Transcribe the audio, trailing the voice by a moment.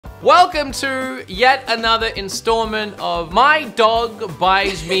Welcome to yet another installment of My Dog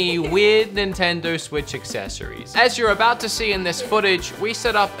Buys Me Weird Nintendo Switch Accessories. As you're about to see in this footage, we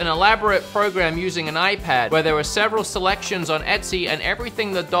set up an elaborate program using an iPad where there were several selections on Etsy and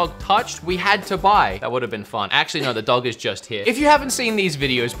everything the dog touched, we had to buy. That would have been fun. Actually, no, the dog is just here. If you haven't seen these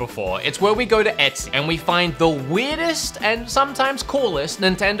videos before, it's where we go to Etsy and we find the weirdest and sometimes coolest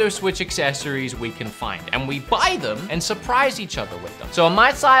Nintendo Switch accessories we can find. And we buy them and surprise each other with them. So on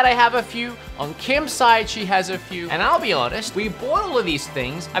my side, I have a few. On Kim's side, she has a few. And I'll be honest, we bought all of these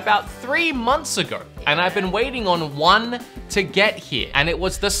things about 3 months ago. And I've been waiting on one to get here. And it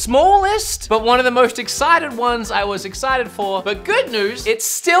was the smallest, but one of the most excited ones I was excited for. But good news, it's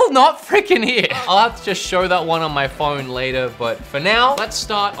still not freaking here. I'll have to just show that one on my phone later. But for now, let's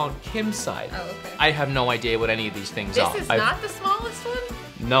start on Kim's side. Oh, okay. I have no idea what any of these things are. This is not the smallest one?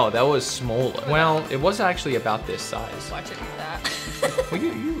 No, that was smaller. Well, it was actually about this size. Watch it do that. Well,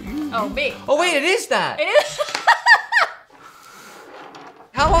 you. Oh, me. Oh, wait, it is that. It is.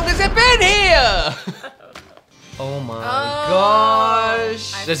 How long has it been here? Oh my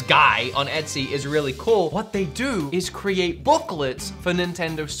gosh. This guy on Etsy is really cool. What they do is create booklets for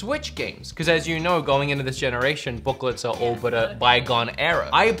Nintendo Switch games. Because as you know, going into this generation, booklets are all but a bygone era.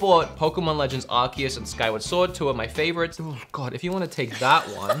 I bought Pokemon Legends Arceus and Skyward Sword, two of my favorites. Oh God, if you want to take that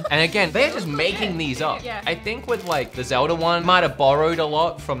one. And again, they're just making these up. Yeah. I think with like the Zelda one, might have borrowed a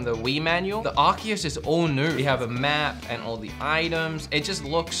lot from the Wii manual. The Arceus is all new. We have a map and all the items. It just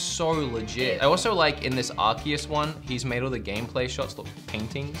looks so legit. I also like in this Arceus one, he's made all the gameplay shots look like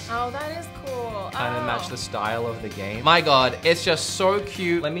paintings. Oh, that is cool. Kind of match the style of the game. My God, it's just so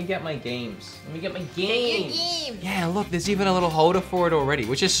cute. Let me get my games. Let me get my games. Get your games. Yeah, look, there's even a little holder for it already,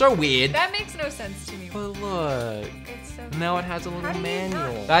 which is so weird. That makes no sense to me. But look, It's so now it has a little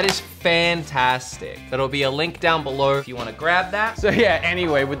manual. not? That is fantastic. There'll be a link down below if you want to grab that. So yeah,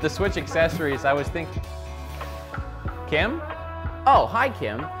 anyway, with the Switch accessories, I was thinking, Kim? Oh, hi,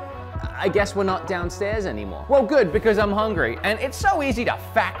 Kim. I guess we're not downstairs anymore. Well, good, because I'm hungry. And it's so easy to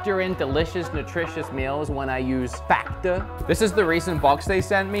factor in delicious, nutritious meals when I use Factor. This is the recent box they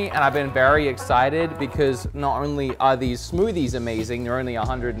sent me, and I've been very excited because not only are these smoothies amazing, they're only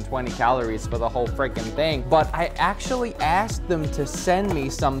 120 calories for the whole freaking thing, but I actually asked them to send me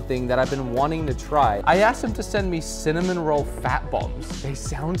something that I've been wanting to try. I asked them to send me cinnamon roll fat bombs. They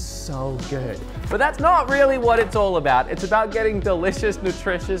sound so good. But that's not really what it's all about. It's about getting delicious,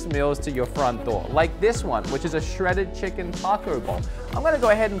 nutritious meals to your front door, like this one, which is a shredded chicken taco bomb. I'm gonna go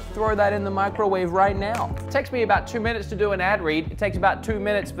ahead and throw that in the microwave right now. It takes me about 2 minutes to do an ad read. It takes about 2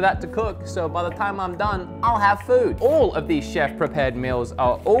 minutes for that to cook, so by the time I'm done, I'll have food. All of these chef-prepared meals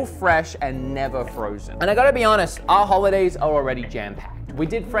are all fresh and never frozen. And I gotta be honest, our holidays are already jam-packed. We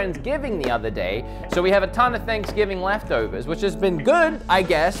did Friendsgiving the other day, so we have a ton of Thanksgiving leftovers, which has been good, I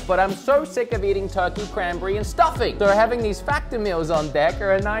guess, but I'm so sick of eating turkey, cranberry, and stuffing. So having these Factor meals on deck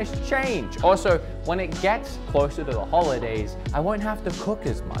are a nice change. Also, when it gets closer to the holidays, I won't have to cook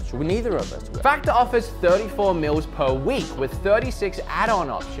as much. Neither of us will. Factor offers 34 meals per week with 36 add-on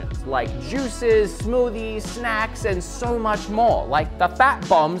options, like juices, smoothies, snacks, and so much more, like the fat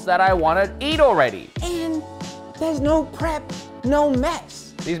bombs that I want to eat already. And there's no prep, no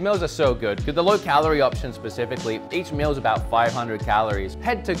mess. These meals are so good. With the low calorie option specifically, each meal is about 500 calories.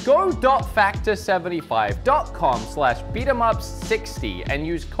 Head to go.factor75.com/BeatEmUps60 and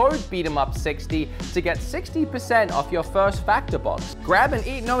use code BeatEmUps60 to get 60% off your first Factor box. Grab and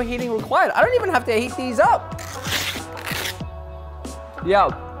eat, no heating required. I don't even have to heat these up. Yo,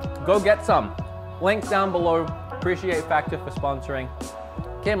 go get some. Link down below. Appreciate Factor for sponsoring.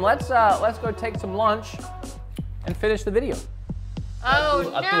 Kim, let's go take some lunch and finish the video.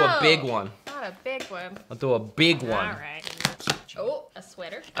 Oh, I'll do a big one. Not a big one. I'll do a big one. All right. Oh, a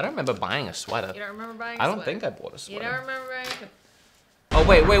sweater. I don't remember buying a sweater. You don't remember buying a I sweater? don't think I bought a sweater. You don't remember buying a... Oh,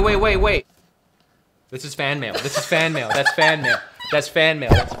 wait. This is fan mail. This is fan mail. That's fan mail. That's fan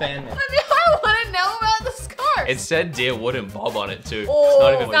mail. That's fan mail. I want to know about the scarves. It said Dear Wood and Bob on it too. Oh,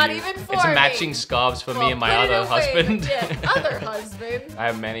 it's not even for me. It's matching scarves for me and my other husband. Yeah, other husband. I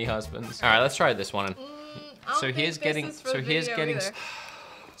have many husbands. All right, let's try this one.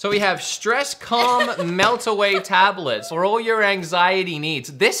 So we have Stress Calm Melt Away tablets for all your anxiety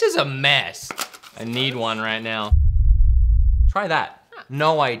needs. This is a mess. I need one right now. Try that. Huh.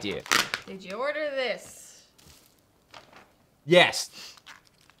 No idea. Did you order this? Yes.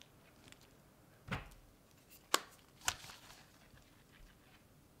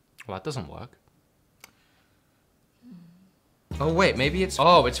 Well, that doesn't work. Oh wait, maybe it's,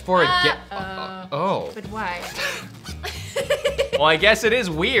 oh, it's for a Oh. oh. But why? Well, I guess it is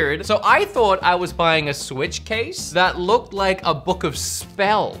weird. So I thought I was buying a Switch case that looked like a book of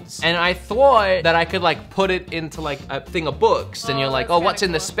spells. And I thought that I could like put it into like a thing of books. And you're like, oh, what's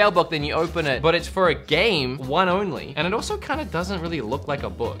in the spell book? Then you open it. But it's for a game, one only. And it also kind of doesn't really look like a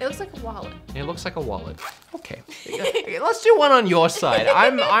book. It looks like a wallet. It looks like a wallet. Okay. Let's do one on your side.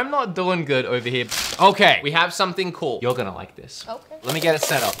 I'm not doing good over here. Okay, we have something cool. You're gonna like this. Okay. Let me get it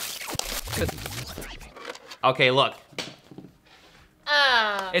set up. Okay, look.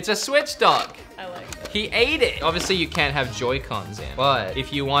 It's a Switch dock. I like it. He ate it. Obviously, you can't have Joy-Cons in, but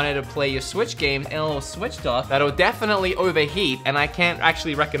if you wanted to play your Switch games in a little Switch dock, that'll definitely overheat, and I can't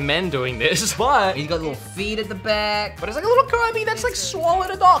actually recommend doing this, but he's got little feet at the back, but it's like a little Kirby that's like swallowed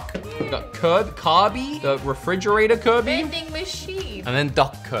a dock. We got Kirby, the refrigerator Kirby, Vending machine. and then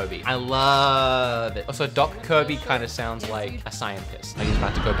Doc Kirby. I love it. Also, Doc Kirby kind of sounds like a scientist, like he's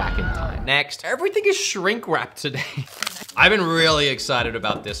about to go back in time. Next, everything is shrink wrapped today. I've been really excited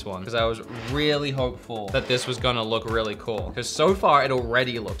about this one because I was really hopeful that this was gonna look really cool. Because so far it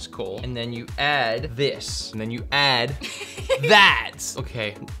already looks cool. And then you add this, and then you add that.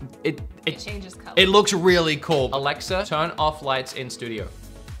 Okay, It changes color. it looks really cool. Alexa, turn off lights in studio.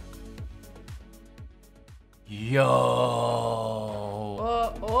 Yo.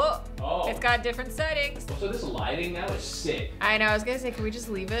 Oh. It's got different settings. So this lighting now is sick. I know, I was gonna say, can we just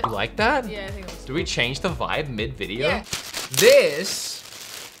leave it? You like that? Yeah, I think it looks Do we change the vibe mid-video? Yeah. This,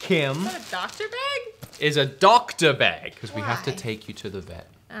 Kim, Is that a doctor bag? is a doctor bag because we have to Why? take you to the vet.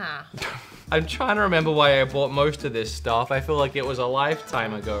 Ah. I'm trying to remember why I bought most of this stuff. I feel like it was a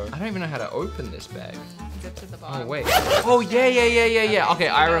lifetime ago. I don't even know how to open this bag. Zip to the bottom. Oh, wait. Oh, yeah. Okay,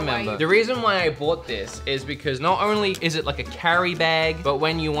 so I you know remember. why The reason why I bought this is because not only is it like a carry bag, but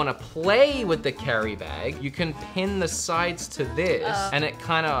when you want to play with the carry bag, you can pin the sides to this, and it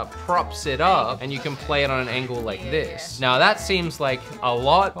kind of props it up, and you can play it on an angle like this. Now, that seems like a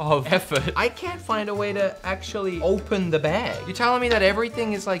lot of effort. I can't find a way to actually open the bag. You're telling me that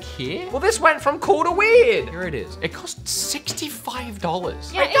everything is like here? Well, this went from cool to weird. Here it is. It costs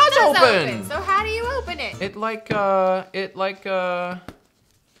 $65. Yeah, it does open. So how do you open it?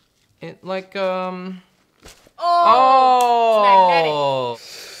 Oh.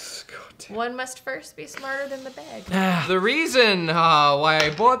 One must first be smarter than the bag. The reason why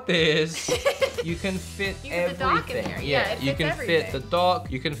I bought this, you can fit You get the dock in everything. there. Yeah, it you fits can everything. fit the dock,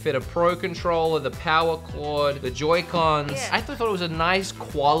 you can fit a Pro controller, the power cord, the Joy-Cons. Yeah. I thought it was a nice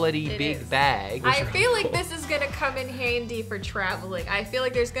quality It big is. bag. I feel like this is gonna come in handy for traveling. I feel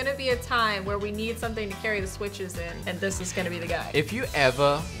like there's gonna be a time where we need something to carry the Switches in, and this is gonna be the guy. If you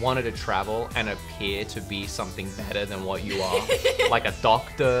ever wanted to travel and appear to be something better than what you are, like a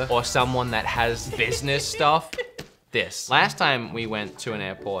doctor or someone that has business stuff, this. Last time we went to an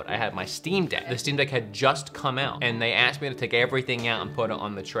airport, I had my Steam Deck. The Steam Deck had just come out, and they asked me to take everything out and put it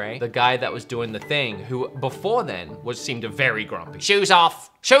on the tray. The guy that was doing the thing, who before then seemed very grumpy. Shoes off!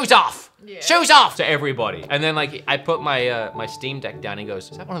 Shoes off! Yeah. Shoes off! To everybody. And then like, I put my my Steam Deck down, he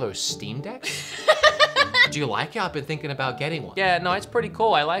goes, is that one of those Steam Decks? Do you like it? I've been thinking about getting one. Yeah, no, it's pretty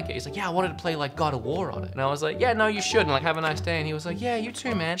cool. I like it. He's like, yeah, I wanted to play like God of War on it. And I was like, yeah, no, you should. And like, have a nice day. And he was like, yeah, you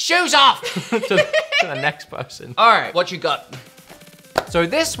too, man. Shoes off! to the next person. All right, what you got? So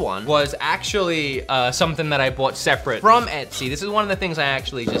this one was actually something that I bought separate from Etsy. This is one of the things I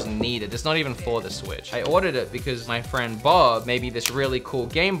actually just needed. It's not even for the Switch. I ordered it because my friend Bob made me this really cool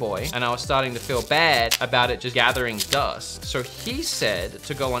Game Boy, and I was starting to feel bad about it just gathering dust. So he said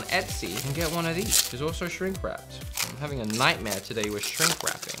to go on Etsy and get one of these. It's also shrink wrapped. I'm having a nightmare today with shrink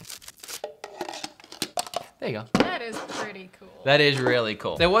wrapping. There you go. That is pretty cool. That is really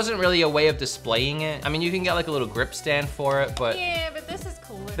cool. There wasn't really a way of displaying it. I mean, you can get like a little grip stand for it, but Yeah, but this is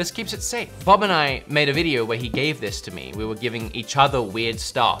cooler. this keeps it safe. Bob and I made a video where he gave this to me. We were giving each other weird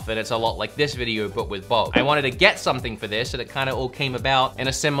stuff, and it's a lot like this video, but with Bob. I wanted to get something for this, and it kind of all came about in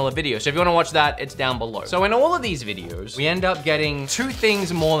a similar video. So if you want to watch that, it's down below. So in all of these videos, we end up getting two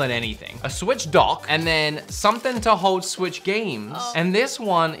things more than anything. A Switch dock, and then something to hold Switch games. Oh. And this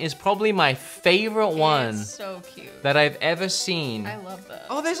one is probably my favorite one It's so cute. that I've ever seen. I love that.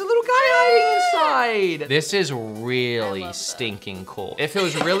 Oh, there's a little guy hiding inside. This is I really love that. stinking cool. It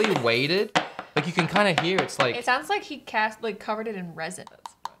feels really weighted. Like you can kind of hear it's like, It sounds like he covered it in resin.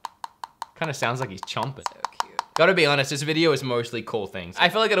 That's kind of sounds like he's chomping. so cute. Gotta be honest, this video is mostly cool things. I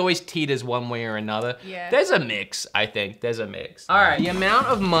feel like it always teeters one way or another. Yeah. There's a mix, I think. There's a mix. All right, the amount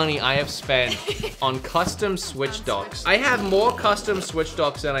of money I have spent on custom Switch docks. I have more custom Switch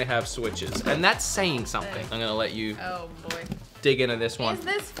docks than I have Switches, and that's saying something. I'm gonna let you Oh boy. dig into this one. Is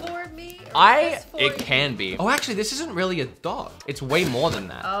this for me It can be. Oh, actually, this isn't really a dog. It's way more than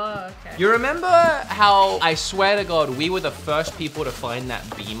that. Oh, okay. You remember how, I swear to God, we were the first people to find that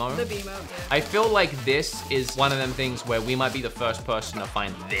BeatEmUps? The BeatEmUps, yeah. I feel like this is one of them things where we might be the first person to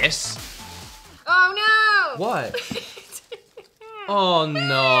find this. Oh, no! What? Oh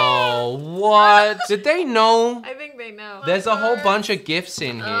no, what? Did they know? I think they know. There's a whole bunch of gifts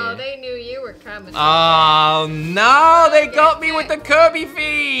in here. Oh, they knew you were coming. Oh no, they got me with the Kirby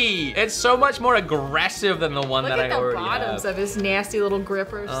feet. It's so much more aggressive than the one that I already have. Look at the bottoms of his nasty little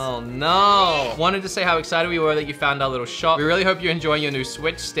grippers. Oh no. Wanted to say how excited we were that you found our little shop. We really hope you're enjoying your new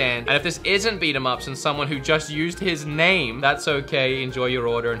Switch stand. And if this isn't BeatEmUps and someone who just used his name, that's okay. Enjoy your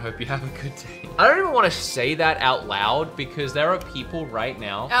order and hope you have a good day. I don't even want to say that out loud because there are people right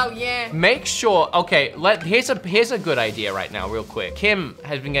now. Oh yeah. Make sure, okay, here's a good idea right now, real quick. Kim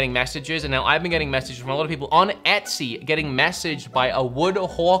has been getting messages, and now I've been getting messages from a lot of people on Etsy, getting messaged by a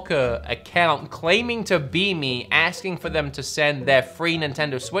Woodhawker account claiming to be me, asking for them to send their free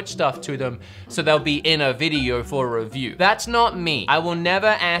Nintendo Switch stuff to them so they'll be in a video for a review. That's not me. I will never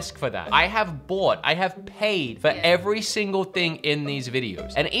ask for that. I have paid for every single thing in these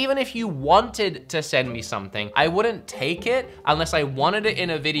videos. And even if you wanted to send me something, I wouldn't take it unless I wanted it in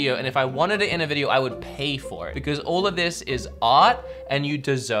a video, and if I wanted it in a video, I would pay for it because all of this is art and you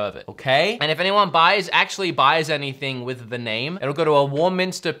deserve it, okay? And if anyone actually buys anything with the name, it'll go to a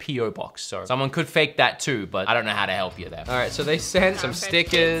Warminster P.O. box. So someone could fake that too, but I don't know how to help you there. All right, so they sent some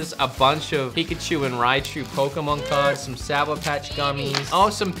stickers, a bunch of Pikachu and Raichu Pokemon cards, some Sour Patch gummies, oh,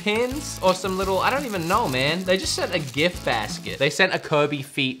 some pins, or some little, I don't even know, man. They just sent a gift basket. They sent a Kirby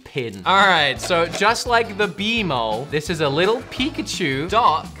feet pin. All right, so just like the BMO, this is a little Pikachu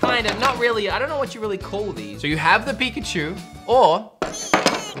dot, kind of, not really, I don't know what you really call these. So you have the Pikachu, or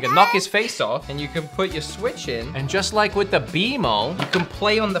you can knock his face off and you can put your Switch in, and just like with the BMO, you can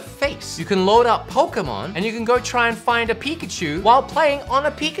play on the face. You can load up Pokemon and you can go try and find a Pikachu while playing on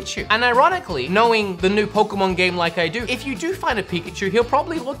a Pikachu. And ironically, knowing the new Pokemon game like I do, if you do find a Pikachu, he'll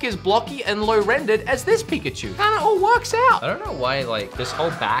probably look as blocky and low rendered as this Pikachu. Kinda all works out. I don't know why like this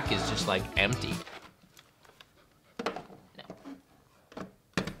whole back is just like empty.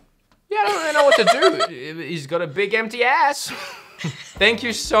 Yeah, I don't really know what to do. He's got a big empty ass. Thank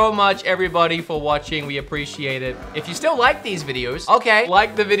you so much, everybody, for watching. We appreciate it. If you still like these videos, okay,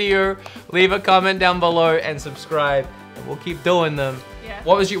 like the video, leave a comment down below, and subscribe, and we'll keep doing them. Yeah.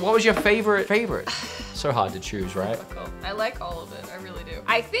 What was your favorite? So hard to choose, right? Difficult. I like all of it. I really do.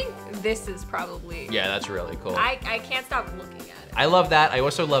 I think this is probably. Yeah, that's really cool. I can't stop looking at it. I love that. I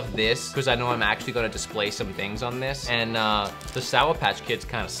also love this because I know I'm actually going to display some things on this, and the Sour Patch Kids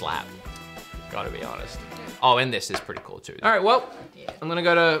kind of slap. Gotta be honest. Oh, and this is pretty cool too. All right, well, I'm gonna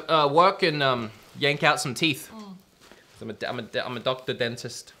go to work and yank out some teeth. I'm a doctor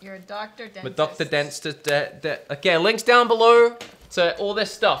dentist. You're a doctor dentist. I'm a doctor dentist. Okay, links down below to all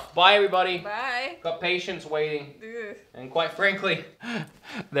this stuff. Bye, everybody. Bye. Got patients waiting. Ugh. And quite frankly,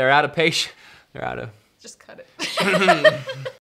 they're out of patience. They're out of. Just cut it.